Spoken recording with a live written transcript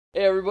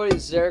Hey everybody,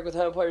 this is Eric with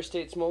Empire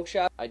State Smoke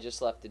Shop. I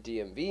just left the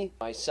DMV.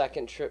 My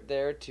second trip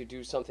there to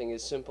do something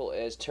as simple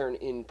as turn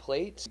in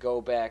plates.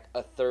 Go back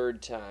a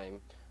third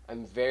time.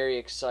 I'm very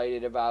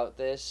excited about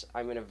this.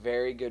 I'm in a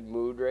very good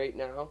mood right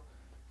now.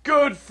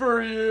 Good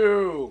for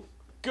you!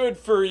 Good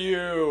for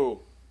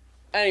you!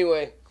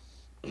 Anyway,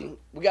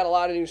 we got a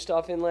lot of new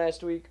stuff in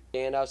last week.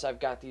 Gandolphs,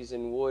 I've got these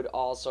in wood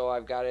also.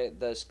 I've got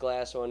this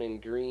glass one in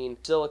green.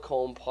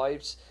 Silicone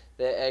pipes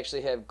that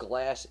actually have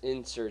glass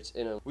inserts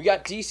in them. We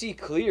got DC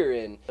Clear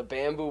in. The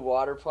Babmoo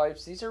water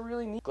pipes, these are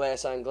really neat.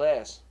 Glass on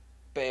glass.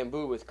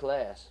 Bamboo with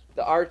glass.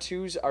 The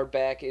R2s are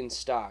back in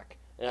stock,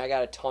 and I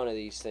got a ton of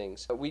these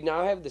things. We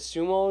now have the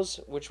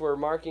Sumos, which we're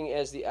marking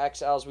as the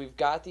XLs. We've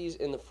got these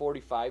in the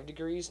 45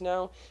 degrees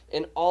now,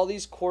 and all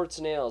these quartz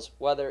nails,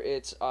 whether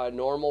it's a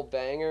normal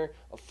banger,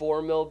 a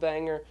 4mm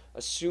banger,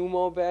 a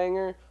Sumo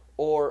banger,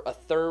 or a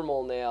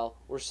thermal nail,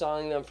 we're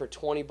selling them for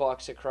 20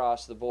 bucks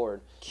across the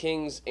board.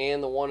 Kings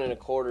and the 1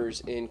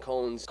 1/4s in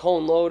cones.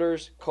 Cone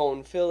loaders,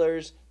 cone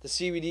fillers, the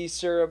CBD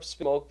syrups,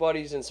 smoke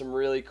buddies in some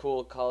really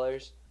cool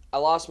colors. I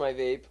lost my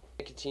vape.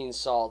 Nicotine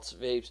salts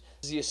vapes.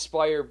 This is the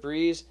Aspire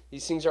Breeze.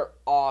 These things are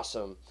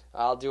awesome.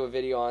 I'll do a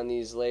video on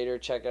these later.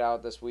 Check it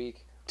out this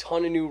week.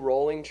 Ton of new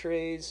rolling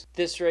trays.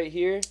 This right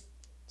here,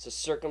 it's a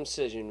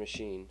circumcision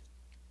machine.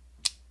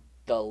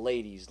 The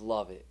ladies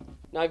love it.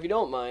 Now, if you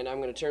don't mind,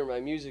 I'm going to turn my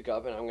music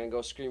up and I'm going to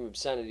go scream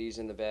obscenities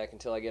in the back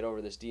until I get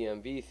over this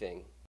DMV thing.